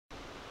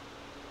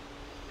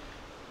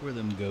Where are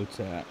them goats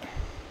at?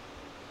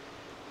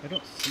 I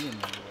don't see them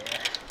anywhere.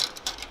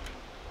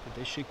 But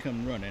they should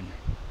come running.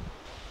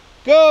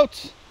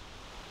 Goats!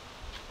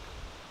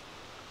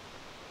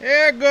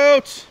 Yeah,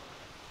 goats!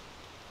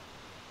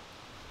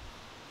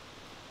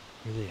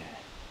 Where are they at?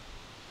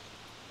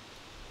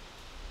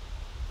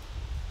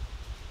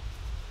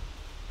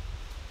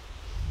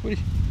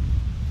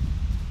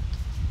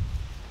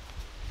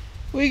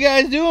 What are you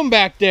guys doing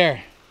back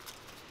there?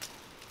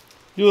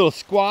 You little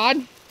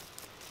squad?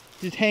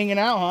 Just hanging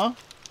out, huh?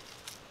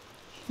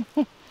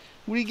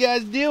 What are you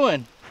guys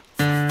doing?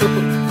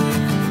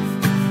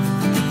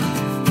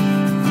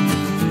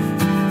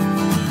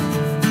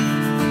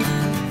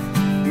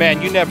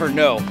 Man, you never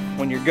know.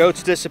 When your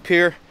goats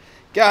disappear,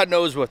 God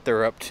knows what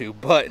they're up to.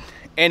 But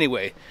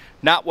anyway,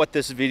 not what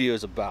this video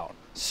is about.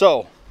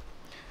 So,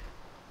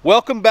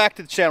 welcome back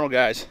to the channel,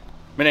 guys.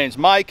 My name's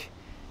Mike,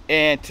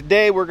 and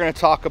today we're going to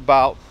talk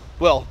about,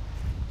 well,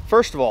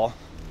 first of all,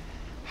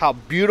 how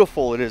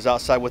beautiful it is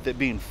outside with it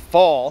being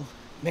fall.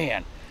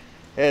 Man,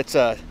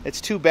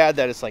 it's too bad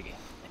that it's like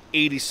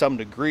 80-some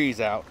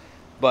degrees out,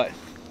 but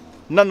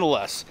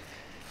nonetheless,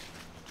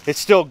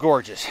 it's still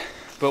gorgeous.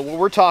 But what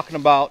we're talking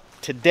about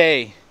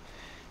today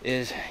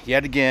is,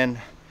 yet again,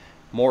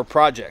 more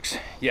projects.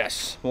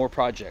 Yes, more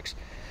projects.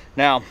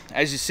 Now,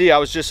 as you see, I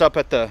was just up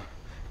at the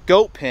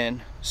goat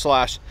pen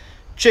slash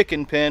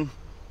chicken pen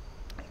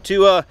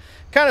to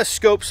kind of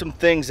scope some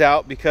things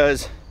out,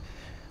 because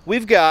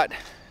we've got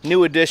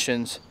new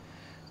additions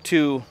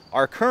to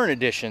our current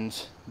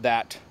additions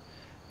that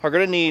are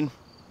going to need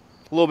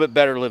a little bit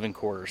better living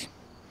quarters.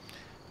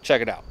 Check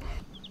it out.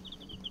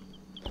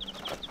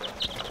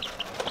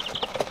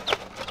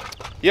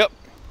 Yep,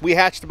 we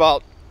hatched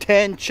about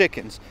 10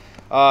 chickens.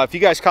 If you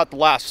guys caught the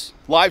last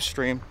live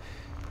stream,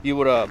 you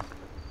would have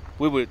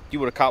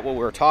caught what we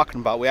were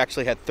talking about. We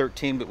actually had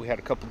 13, but we had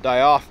a couple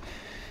die off.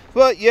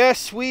 But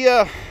yes, we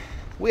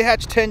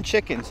hatched 10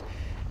 chickens.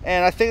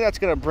 And I think that's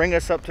going to bring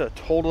us up to a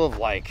total of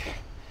like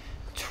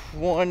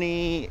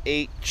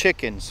 28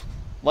 chickens.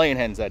 Laying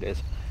hens, that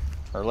is.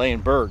 Or laying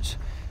birds.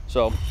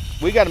 So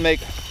we got to make...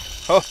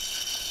 Oh,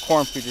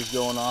 corn feeder's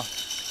going off.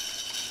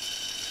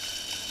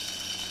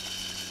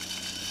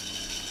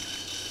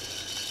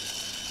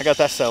 I got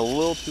that set a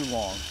little too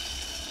long.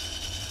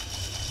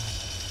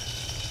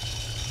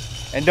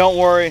 And don't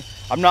worry,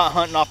 I'm not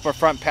hunting off my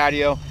front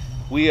patio.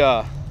 We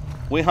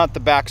hunt the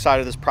back side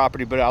of this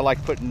property, but I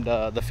like putting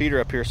the feeder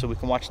up here so we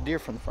can watch the deer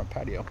from the front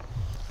patio.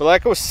 But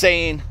like I was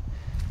saying,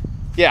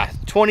 yeah,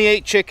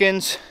 28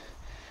 chickens.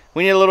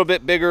 We need a little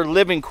bit bigger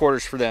living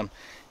quarters for them.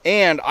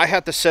 And I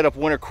have to set up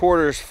winter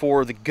quarters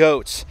for the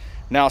goats.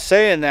 Now,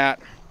 saying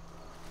that,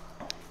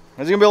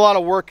 there's gonna be a lot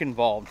of work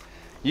involved.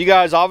 You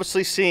guys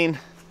obviously seen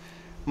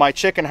my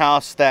chicken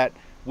house that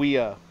we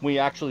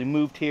actually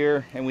moved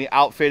here and we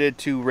outfitted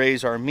to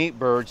raise our meat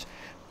birds,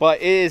 but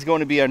it is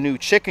going to be a new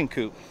chicken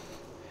coop.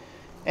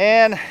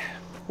 And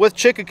with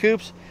chicken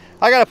coops,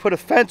 I gotta put a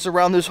fence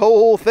around this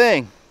whole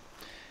thing.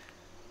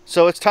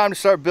 So it's time to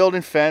start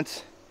building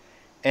fence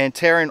and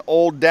tearing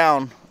old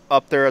down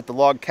up there at the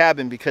log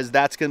cabin, because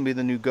that's gonna be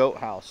the new goat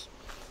house.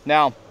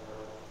 Now,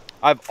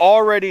 I've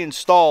already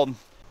installed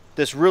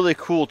this really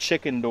cool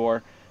chicken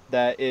door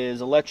that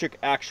is electric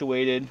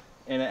actuated,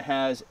 and it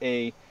has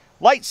a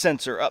light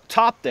sensor up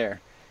top there,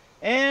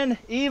 and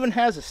even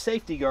has a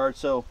safety guard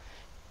so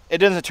it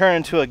doesn't turn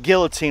into a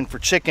guillotine for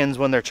chickens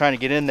when they're trying to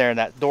get in there and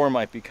that door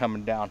might be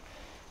coming down.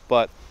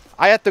 But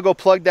I have to go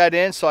plug that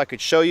in so I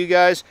could show you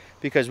guys,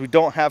 because we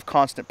don't have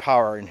constant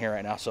power in here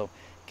right now. So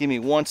give me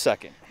 1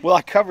 second. Well,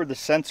 I covered the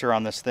sensor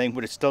on this thing,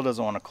 but it still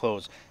doesn't want to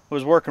close. It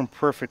was working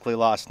perfectly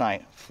last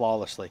night,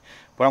 flawlessly.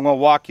 But I'm going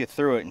to walk you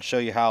through it and show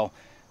you how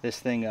this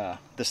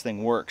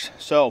thing works.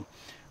 So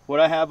what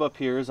I have up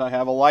here is I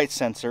have a light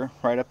sensor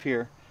right up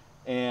here,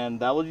 and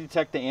that will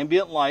detect the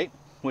ambient light,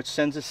 which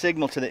sends a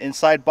signal to the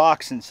inside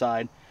box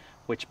inside,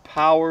 which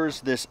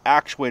powers this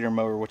actuator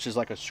motor, which is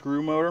like a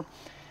screw motor.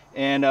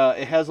 And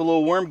it has a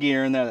little worm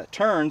gear in there that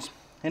turns,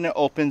 and it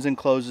opens and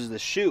closes the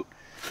chute.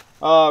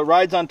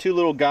 Rides on 2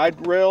 little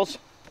guide rails.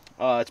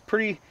 It's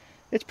pretty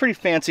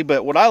fancy,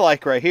 but what I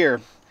like right here,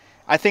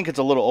 I think it's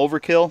a little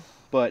overkill,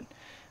 but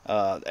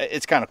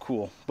it's kind of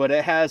cool. But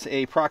it has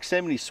a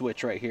proximity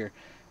switch right here.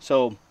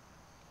 So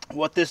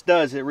what this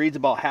does, it reads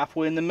about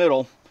halfway in the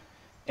middle,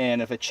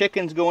 and if a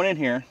chicken's going in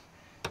here,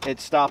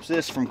 it stops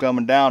this from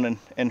coming down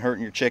and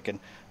hurting your chicken.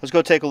 Let's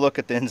go take a look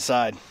at the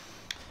inside.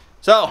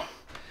 So,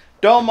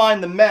 don't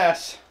mind the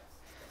mess.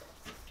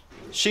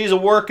 She's a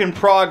work in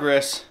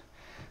progress.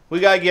 We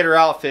gotta get her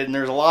outfitted, and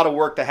there's a lot of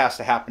work that has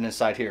to happen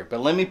inside here.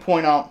 But let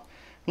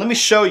me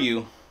show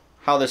you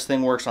how this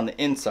thing works on the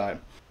inside.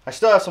 I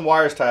still have some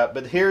wires tied up,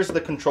 but here's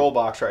the control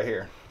box right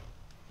here.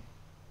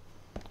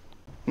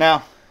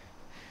 Now,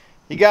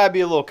 you gotta be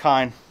a little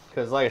kind,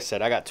 because like I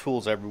said, I got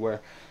tools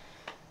everywhere,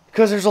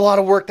 because there's a lot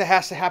of work that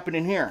has to happen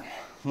in here.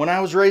 When I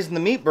was raising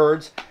the meat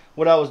birds,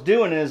 what I was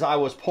doing is I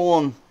was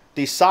pulling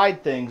these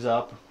side things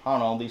up. I don't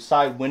know, these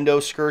side window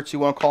skirts, you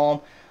want to call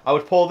them. I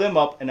would pull them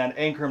up and I'd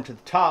anchor them to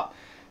the top,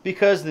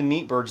 because the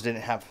meat birds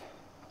didn't have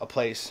a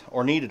place,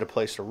 or needed a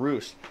place to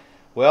roost.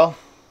 Well,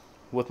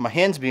 with my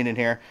hens being in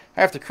here,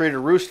 I have to create a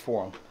roost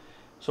for them.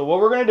 So what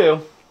we're going to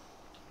do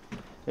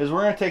is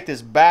we're going to take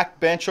this back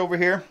bench over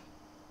here,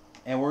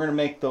 and we're going to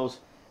make those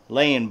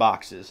laying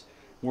boxes.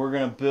 We're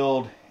going to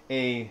build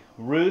a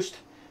roost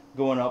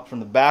going up from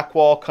the back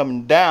wall,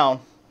 coming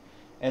down,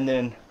 and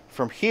then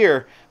from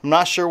here, I'm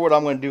not sure what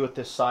I'm going to do with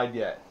this side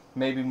yet.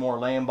 Maybe more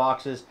laying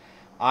boxes.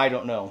 I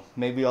don't know.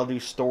 Maybe I'll do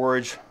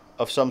storage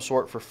of some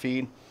sort for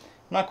feed.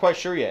 I'm not quite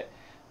sure yet.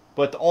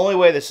 But the only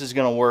way this is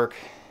going to work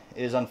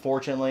is,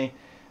 unfortunately,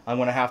 I'm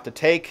going to have to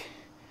take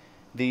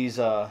these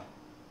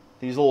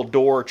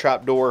little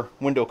trap door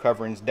window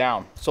coverings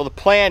down. So the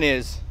plan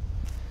is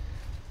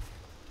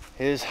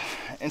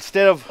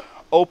instead of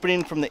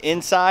opening from the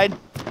inside,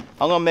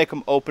 I'm going to make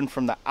them open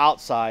from the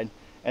outside,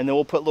 and then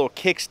we'll put little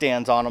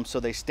kickstands on them so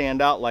they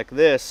stand out like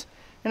this,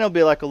 and it'll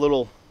be like a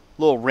little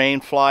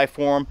rain fly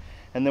for them.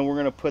 And then we're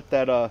going to put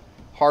that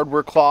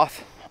hardware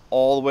cloth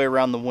all the way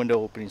around the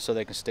window opening so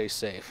they can stay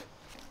safe.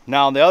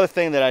 Now, the other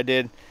thing that I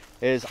did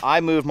is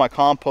I moved my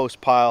compost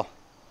pile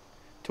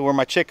to where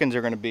my chickens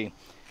are going to be.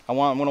 I'm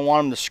going to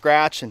want them to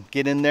scratch and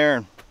get in there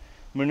and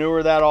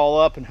manure that all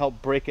up and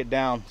help break it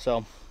down.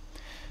 So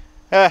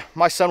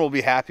my son will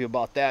be happy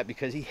about that,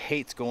 because he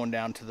hates going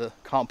down to the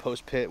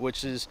compost pit,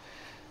 which is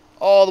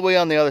all the way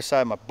on the other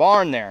side of my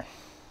barn there.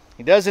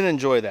 He doesn't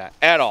enjoy that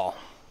at all,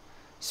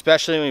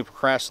 especially when he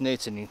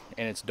procrastinates and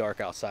it's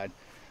dark outside.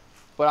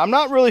 But I'm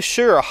not really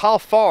sure how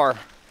far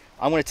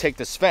I'm going to take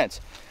this fence.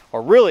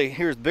 Or really,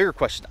 here's the bigger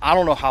question. I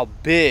don't know how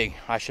big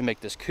I should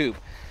make this coop.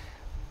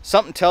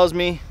 Something tells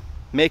me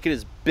make it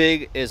as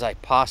big as I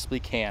possibly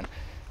can.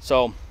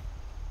 So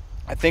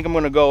I think I'm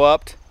going to go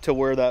up to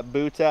where that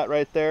boot's at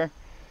right there.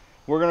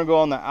 We're going to go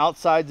on the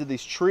outsides of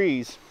these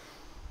trees.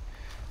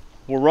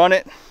 We'll run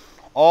it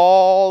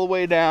all the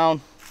way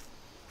down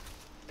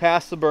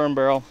past the burn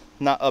barrel.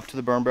 Not up to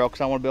the burn barrel,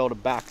 because I want to be able to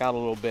back out a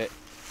little bit.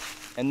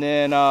 And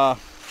then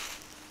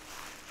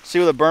see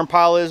where the burn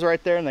pile is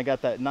right there, and they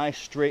got that nice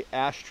straight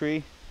ash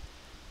tree.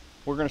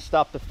 We're going to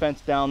stop the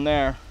fence down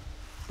there,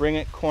 bring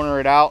it, corner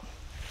it out,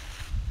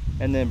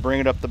 and then bring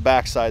it up the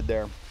backside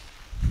there.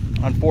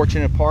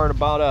 Unfortunate part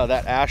about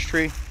that ash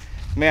tree,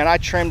 man, I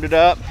trimmed it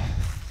up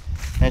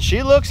and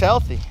she looks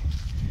healthy.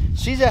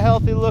 She's a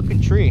healthy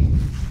looking tree,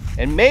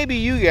 and maybe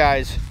you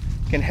guys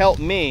can help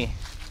me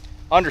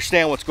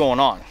understand what's going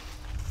on,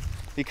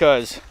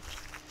 because as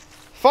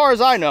far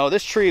as I know,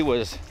 this tree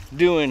was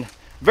doing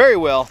very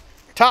well,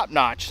 top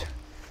notch,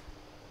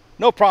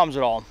 no problems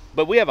at all.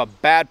 But we have a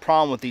bad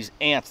problem with these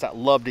ants that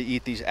love to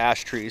eat these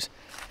ash trees,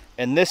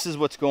 and this is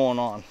what's going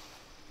on.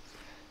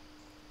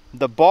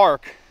 The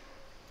bark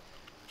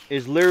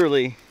is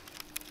literally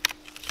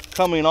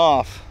coming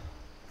off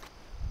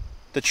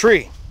the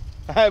tree.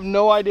 I have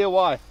no idea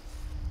why,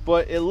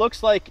 but it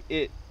looks like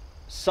it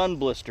sun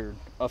blistered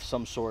of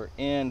some sort,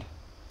 and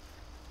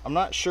I'm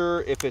not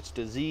sure if it's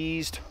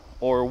diseased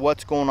or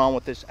what's going on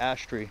with this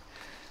ash tree,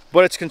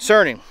 but it's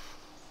concerning.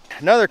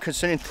 Another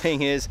concerning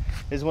thing is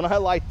when I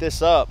light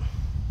this up,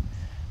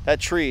 that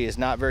tree is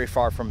not very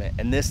far from it,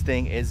 and this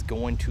thing is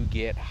going to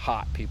get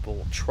hot,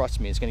 people. Trust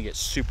me, it's going to get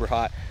super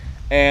hot.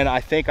 And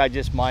I think I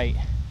just might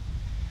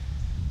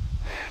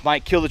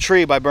kill the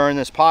tree by burning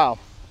this pile.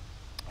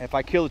 If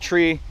I kill the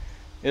tree,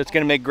 it's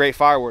going to make great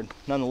firewood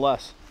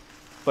nonetheless.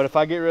 But if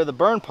I get rid of the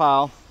burn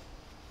pile,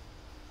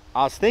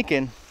 I was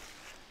thinking,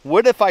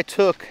 what if I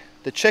took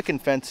the chicken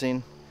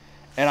fencing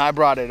and I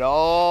brought it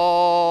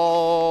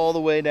all the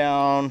way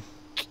down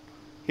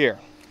here,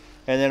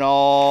 and then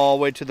all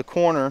the way to the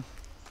corner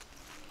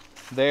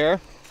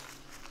there,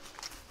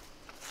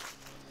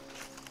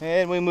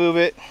 and we move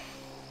it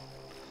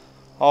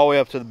all the way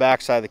up to the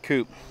back side of the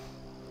coop.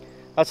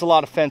 That's a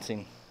lot of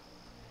fencing,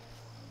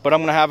 but I'm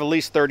going to have at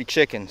least 30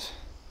 chickens.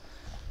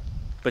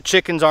 But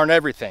chickens aren't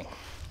everything.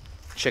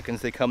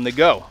 Chickens, they come, they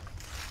go.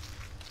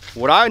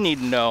 What I need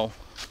to know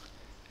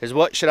is,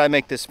 what should I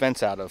make this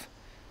fence out of?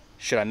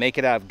 Should I make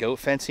it out of goat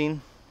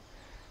fencing?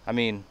 I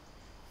mean,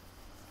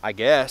 I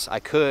guess I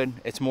could.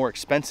 It's more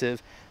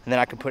expensive, and then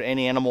I can put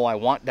any animal I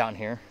want down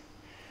here.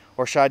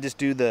 Or should I just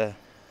do the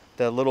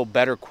little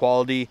better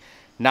quality,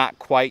 not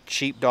quite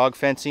cheap dog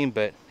fencing,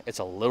 but it's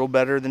a little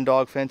better than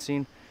dog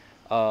fencing.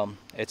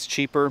 It's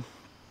cheaper,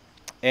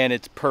 and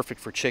it's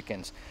perfect for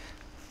chickens.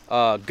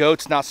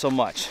 Goats, not so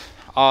much.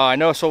 I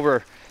know it's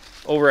over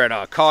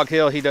at Cog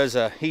Hill. He does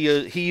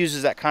he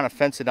uses that kind of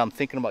fence that I'm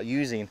thinking about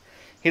using.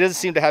 He doesn't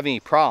seem to have any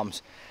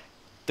problems.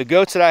 The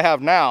goats that I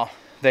have now,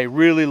 they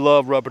really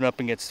love rubbing up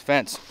against the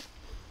fence.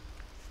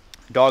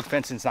 Dog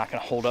fencing's not going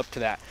to hold up to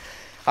that.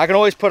 I can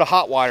always put a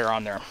hot wire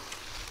on there,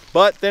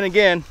 but then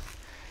again,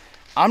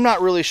 I'm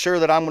not really sure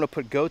that I'm going to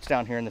put goats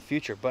down here in the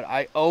future. But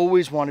I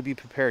always want to be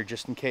prepared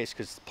just in case,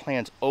 because the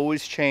plans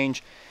always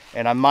change,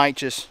 and I might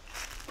just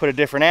put a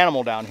different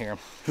animal down here.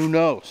 Who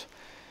knows?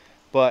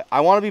 But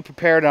I want to be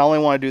prepared, and I only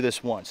want to do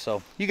this once.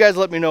 So you guys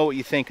let me know what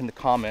you think in the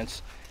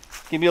comments.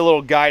 Give me a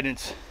little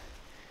guidance,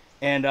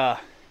 and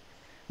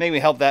make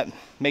me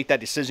make that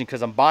decision,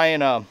 because I'm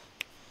buying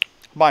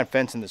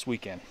fencing this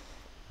weekend.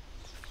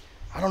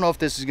 I don't know if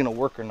this is gonna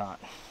work or not.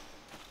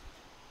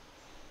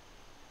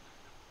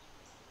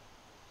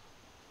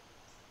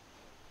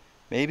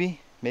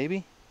 Maybe,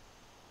 maybe.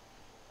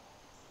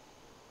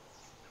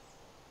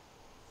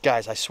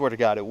 Guys, I swear to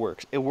God, it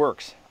works. It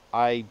works.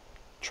 I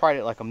tried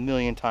it like a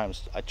million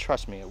times.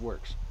 Trust me, it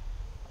works.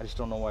 I just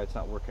don't know why it's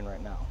not working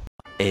right now.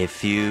 A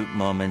few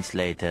moments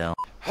later.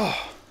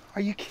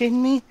 Are you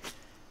kidding me?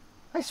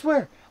 I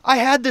swear, I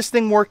had this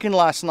thing working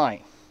last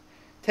night.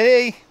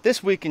 Today,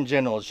 this week in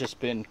general has just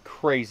been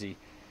crazy.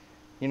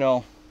 You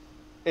know,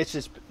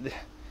 it's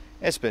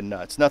been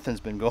nuts. Nothing's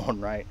been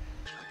going right.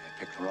 I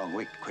picked the wrong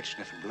week to quit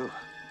sniffing glue.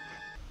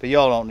 But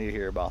y'all don't need to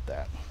hear about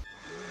that.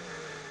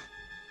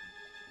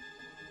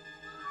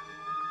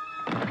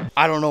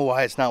 I don't know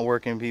why it's not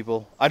working,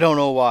 people. I don't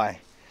know why.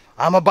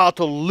 I'm about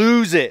to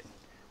lose it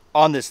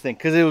on this thing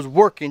because it was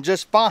working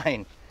just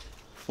fine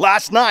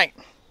last night.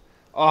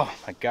 Oh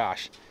my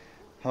gosh.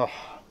 Oh.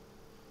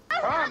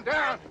 Calm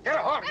down. Get a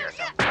hold of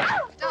yourself.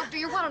 Doctor,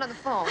 you're wanted on the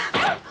phone.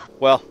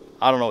 Well,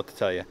 I don't know what to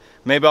tell you.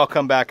 Maybe I'll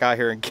come back out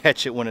here and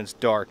catch it when it's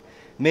dark.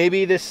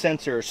 Maybe this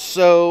sensor is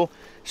so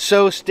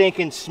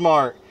stinking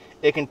smart,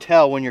 it can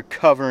tell when you're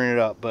covering it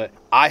up. But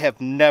I have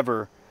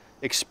never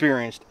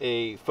experienced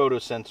a photo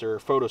sensor or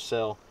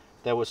photocell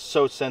that was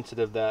so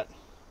sensitive that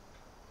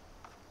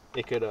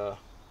it could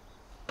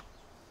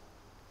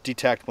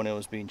detect when it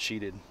was being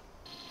cheated.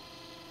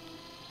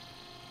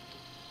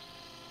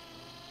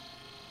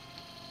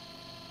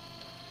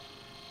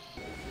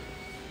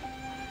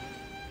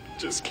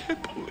 Just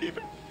can't believe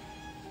it.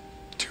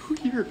 2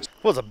 years.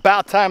 Well, it's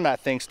about time that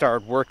thing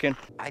started working.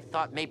 I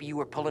thought maybe you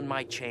were pulling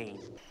my chain.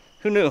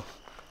 Who knew?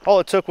 All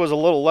it took was a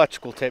little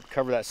electrical tape to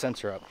cover that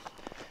sensor up.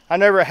 I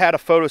never had a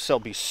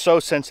photocell be so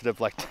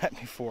sensitive like that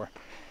before.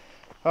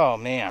 Oh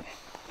man.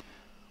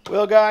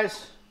 Well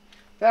guys,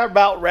 that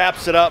about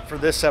wraps it up for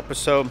this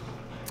episode.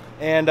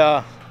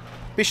 And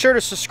be sure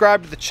to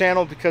subscribe to the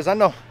channel because I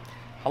know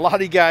a lot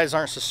of you guys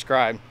aren't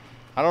subscribed.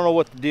 I don't know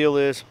what the deal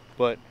is,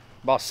 but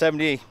about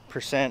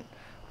 78%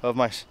 of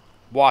my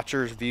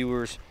watchers,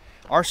 viewers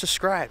aren't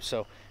subscribed.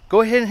 So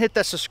go ahead and hit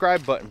that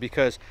subscribe button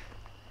because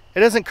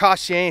it doesn't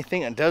cost you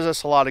anything and does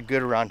us a lot of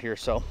good around here.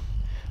 So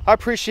I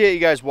appreciate you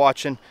guys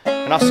watching,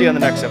 and I'll see you on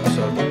the next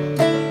episode.